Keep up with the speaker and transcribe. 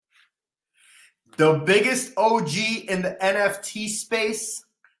The biggest OG in the NFT space,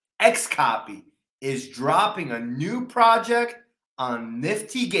 XCOPY, is dropping a new project on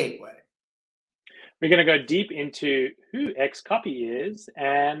Nifty Gateway. We're going to go deep into who XCOPY is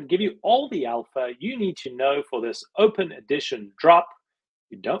and give you all the alpha you need to know for this open edition drop.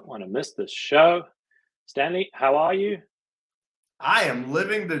 You don't want to miss this show. Stanley, how are you? I am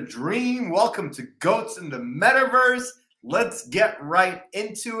living the dream. Welcome to Goats in the Metaverse. Let's get right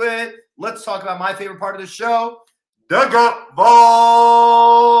into it. Let's talk about my favorite part of the show, the Goat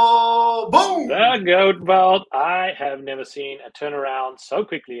Vault. Boom! The Goat Vault. I have never seen a turnaround so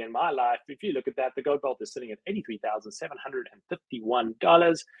quickly in my life. If you look at that, the Goat Vault is sitting at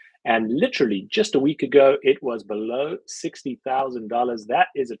 $83,751. And literally just a week ago, it was below $60,000. That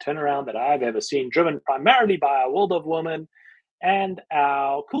is a turnaround that I've ever seen, driven primarily by our World of Woman and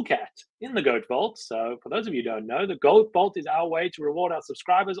our Cool Cat in the Goat Vault. So for those of you who don't know, the Goat Vault is our way to reward our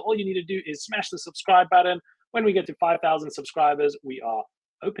subscribers. All you need to do is smash the subscribe button. When we get to 5,000 subscribers, we are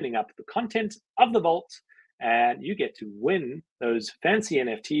opening up the content of the vault, and you get to win those fancy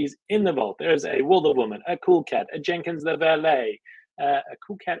NFTs in the vault. There's a World of Woman, a Cool Cat, a Jenkins the Valet, a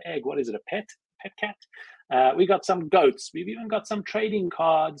Cool Cat egg. What is it, a pet cat? We got some goats. We've even got some trading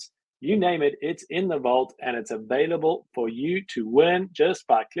cards. You name it, it's in the vault, and it's available for you to win just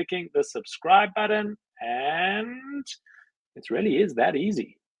by clicking the subscribe button, and it really is that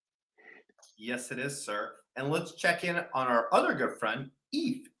easy. Yes, it is, sir. And let's check in on our other good friend,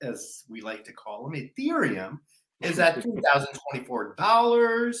 ETH, as we like to call him. Ethereum is at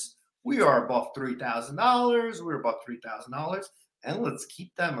 $2,024. We are above $3,000. We're above $3,000. And let's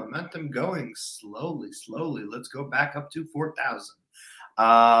keep that momentum going slowly. Let's go back up to 4,000.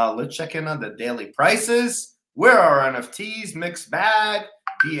 Let's check in on the daily prices. Where are NFTs? Mixed bag.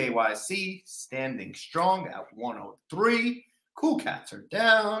 BAYC standing strong at 103. Cool Cats are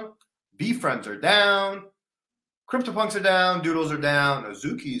down. B-Friends are down. CryptoPunks are down. Doodles are down.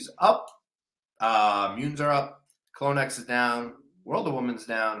 Azuki's up. Mutants are up. CloneX is down. World of Woman's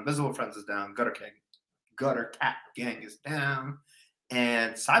down. Invisible Friends is down. Gutter Cat Gang is down.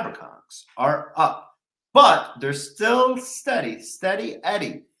 And Cyberconks are up. But they're still steady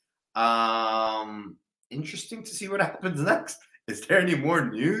Eddie. Interesting to see what happens next. Is there any more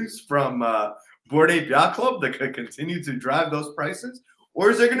news from Bored Ape Yacht Club that could continue to drive those prices? Or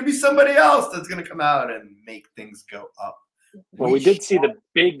is there going to be somebody else that's going to come out and make things go up? Well, we did see the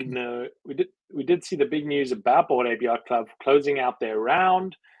big we did see the big news about Bored Ape Yacht Club closing out their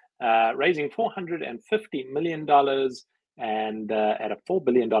round, raising $450 million and at a $4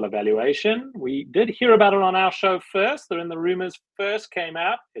 billion valuation. We did hear about it on our show first. They're in the rumors first came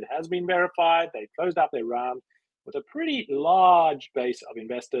out. It has been verified. They closed out their round with a pretty large base of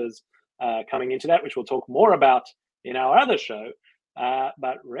investors coming into that, which we'll talk more about in our other show.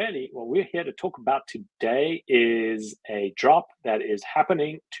 But really, what we're here to talk about today is a drop that is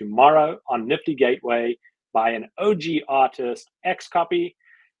happening tomorrow on Nifty Gateway by an OG artist, XCOPY.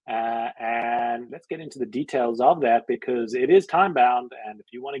 And let's get into the details of that because it is time bound. And if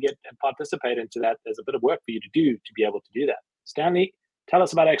you want to get and participate into that, there's a bit of work for you to do to be able to do that. Stanley, tell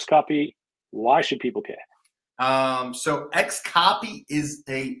us about XCOPY. Why should people care? So XCOPY is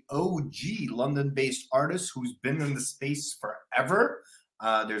a OG London-based artist who's been in the space forever.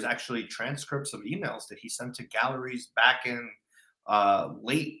 There's actually transcripts of emails that he sent to galleries back in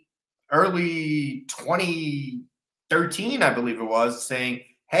early 2013, I believe it was, saying,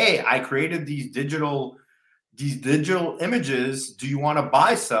 hey, I created these digital images. Do you want to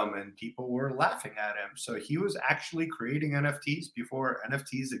buy some? And people were laughing at him. So he was actually creating NFTs before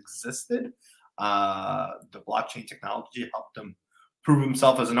NFTs existed. The blockchain technology helped him prove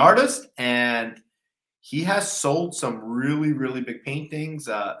himself as an artist, and he has sold some really, really big paintings.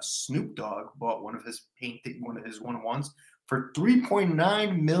 Snoop Dogg bought one of his one-on-ones for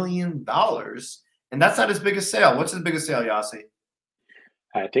 $3.9 million, and that's not his biggest sale. What's his biggest sale, Yasi?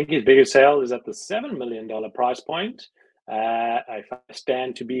 I think his biggest sale is at the $7 million price point. If I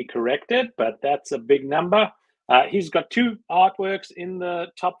stand to be corrected, but that's a big number. He's got two artworks in the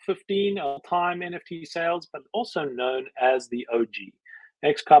top 15 all-time NFT sales, but also known as the OG.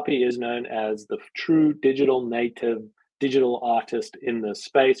 XCOPY is known as the true digital native digital artist in this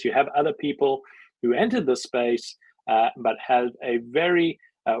space. You have other people who entered the space, but had a very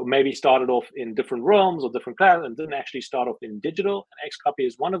maybe started off in different realms or different clouds and didn't actually start off in digital. And XCOPY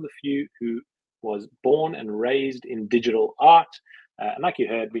is one of the few who was born and raised in digital art. And like you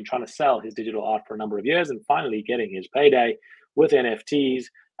heard, been trying to sell his digital art for a number of years and finally getting his payday with NFTs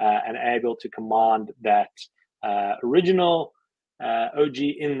and able to command that original OG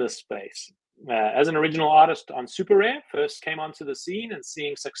in the space. as an original artist on Super Rare, first came onto the scene and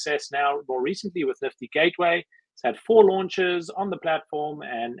seeing success now more recently with Nifty Gateway. It's had 4 launches on the platform,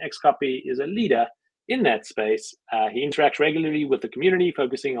 and XCopy is a leader in that space. He interacts regularly with the community,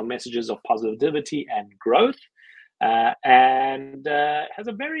 focusing on messages of positivity and growth, and has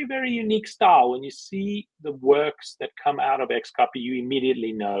a very, very unique style. When you see the works that come out of XCopy, you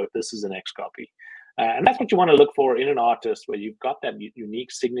immediately know this is an XCopy. And that's what you want to look for in an artist, where you've got that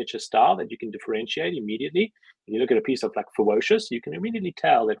unique signature style that you can differentiate immediately. When you look at a piece of like Ferocious, you can immediately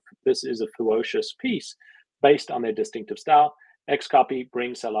tell that this is a Ferocious piece based on their distinctive style. XCopy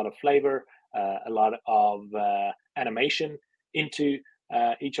brings a lot of flavor, a lot of animation into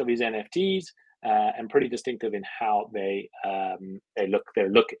each of his NFTs, and pretty distinctive in how they look, their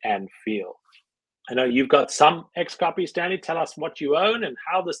look and feel. I know you've got some XCopy, Stanley. Tell us what you own and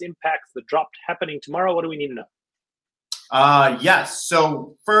how this impacts the drop happening tomorrow. What do we need to know? Yes.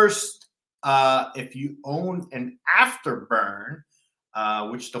 So first, if you own an Afterburn,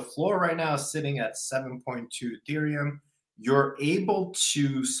 which the floor right now is sitting at 7.2 Ethereum, you're able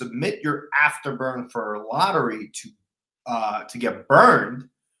to submit your Afterburn for a lottery to get burned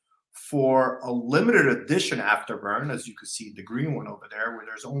for a limited edition Afterburn, as you can see the green one over there, where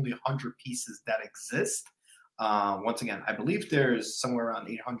there's only 100 pieces that exist. Once again, I believe there's somewhere around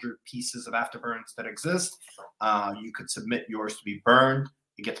 800 pieces of Afterburns that exist. You could submit yours to be burned.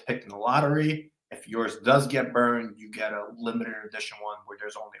 You get picked in the lottery. If yours does get burned, you get a limited edition one where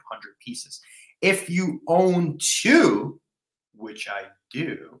there's only 100 pieces. If you own 2, which I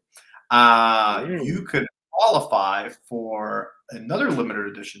do, you could qualify for another limited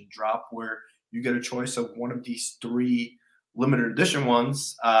edition drop where you get a choice of one of these 3 limited edition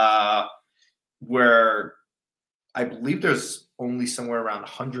ones, where I believe there's only somewhere around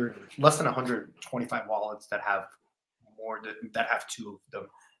less than 125 wallets that have that have 2 of them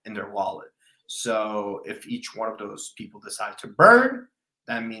in their wallet. So if each one of those people decide to burn,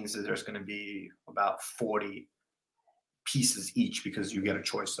 that means that there's going to be about 40 pieces each, because you get a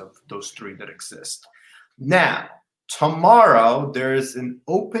choice of those 3 that exist. Now, tomorrow, there's an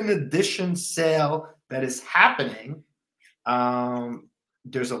open edition sale that is happening.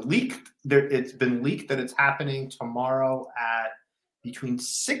 There's a leak. It's been leaked that it's happening tomorrow at between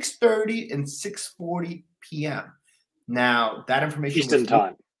 6:30 and 6:40 p.m. Now, that information Eastern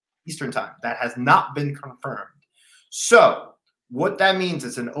time. That has not been confirmed. So what that means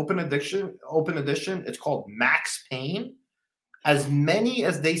is an open edition. It's called Max Pain. As many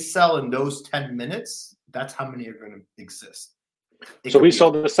as they sell in those 10 minutes, that's how many are going to exist. So we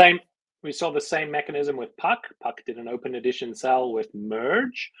saw the same. We saw the same mechanism with Puck. Puck did an open edition sale with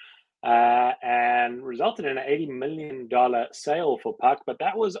Merge, and resulted in an $80 million sale for Puck. But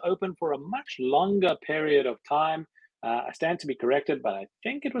that was open for a much longer period of time. I stand to be corrected, but I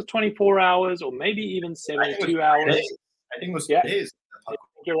think it was 24 hours or maybe even 72 hours. I think it was 3 days.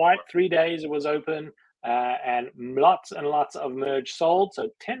 You're right. 3 days it was open, and lots and lots of Merge sold. So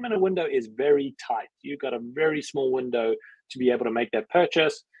 10-minute window is very tight. You've got a very small window to be able to make that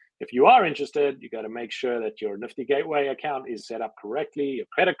purchase. If you are interested, you got to make sure that your Nifty Gateway account is set up correctly, your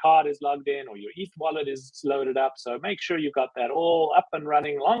credit card is logged in, or your ETH wallet is loaded up. So make sure you've got that all up and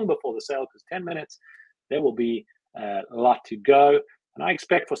running long before the sale, because 10 minutes, there will be a lot to go. And I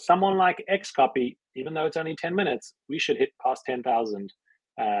expect for someone like XCopy, even though it's only 10 minutes, we should hit past 10,000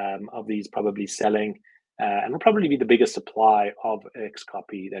 of these probably selling. And will probably be the biggest supply of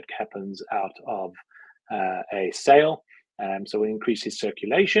XCopy that happens out of a sale. So it increases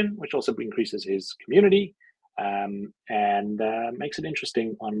circulation, which also increases his community, and makes it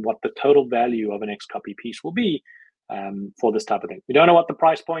interesting on what the total value of an XCopy piece will be for this type of thing. We don't know what the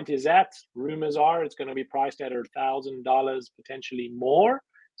price point is at. Rumors are it's going to be priced at $1,000, potentially more.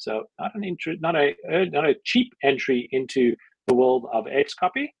 So not a cheap entry into the world of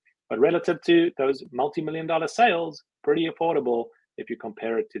XCopy, but relative to those multi-million-dollar sales, pretty affordable if you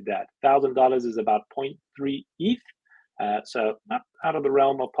compare it to that. $1,000 is about 0.3 ETH. So not out of the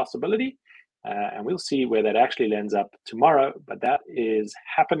realm of possibility, and we'll see where that actually ends up tomorrow. But that is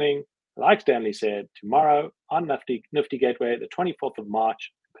happening, like Stanley said, tomorrow on Nifty Gateway, the 24th of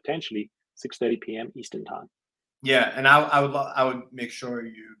March, potentially 6:30 p.m. Eastern time. Yeah, and I would make sure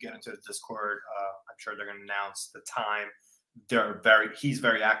you get into the Discord. I'm sure they're going to announce the time. He's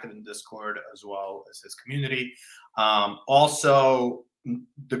very active in Discord as well as his community. Also,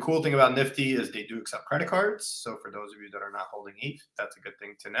 the cool thing about Nifty is they do accept credit cards. So for those of you that are not holding ETH, that's a good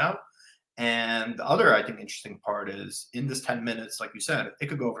thing to know. And the other, I think, interesting part is in this 10 minutes, like you said, it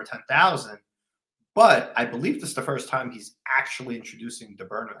could go over 10,000. But I believe this is the first time he's actually introducing the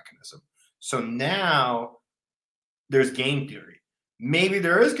burn mechanism. So now there's game theory. maybe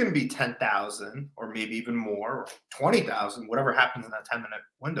there is going to be 10,000 or maybe even more, or 20,000, whatever happens in that 10-minute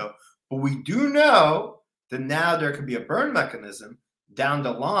window. But we do know that now there could be a burn mechanism down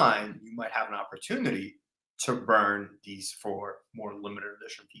the line. You might have an opportunity to burn these for more limited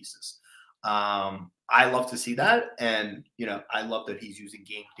edition pieces. I love to see that. And, I love that he's using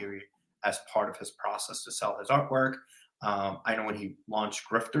game theory as part of his process to sell his artwork. I know when he launched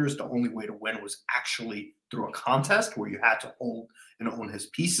Grifters, the only way to win was actually through a contest where you had to hold and own his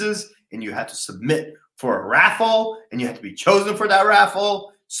pieces, and you had to submit for a raffle, and you had to be chosen for that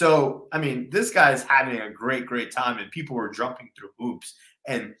raffle. So, I mean, this guy's having a great, great time, and people were jumping through hoops.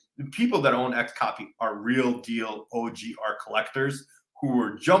 And the people that own XCOPY are real deal OG art collectors who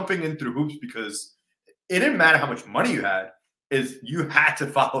were jumping in through hoops because it didn't matter how much money you had, is you had to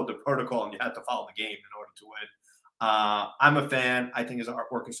follow the protocol and you had to follow the game in order to win. I'm a fan. I think his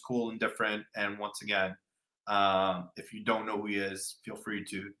artwork is cool and different. And once again, if you don't know who he is, feel free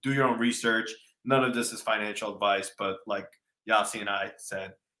to do your own research. None of this is financial advice, but like Yasi and I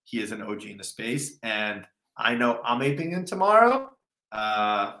said, he is an OG in the space. And I know I'm aping in tomorrow.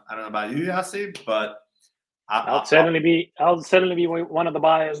 I don't know about you, Yasi, but I'll certainly be one of the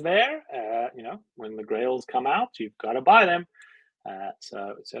buyers there. When the Grails come out, you've got to buy them.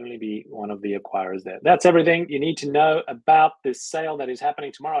 So certainly be one of the acquirers there. That's everything you need to know about this sale that is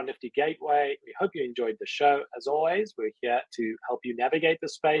happening tomorrow on Nifty Gateway. We hope you enjoyed the show. As always, we're here to help you navigate the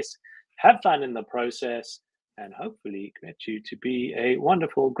space, have fun in the process, and hopefully get you to be a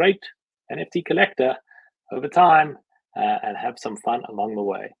wonderful, great NFT collector over time and have some fun along the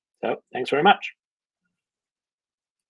way. So thanks very much.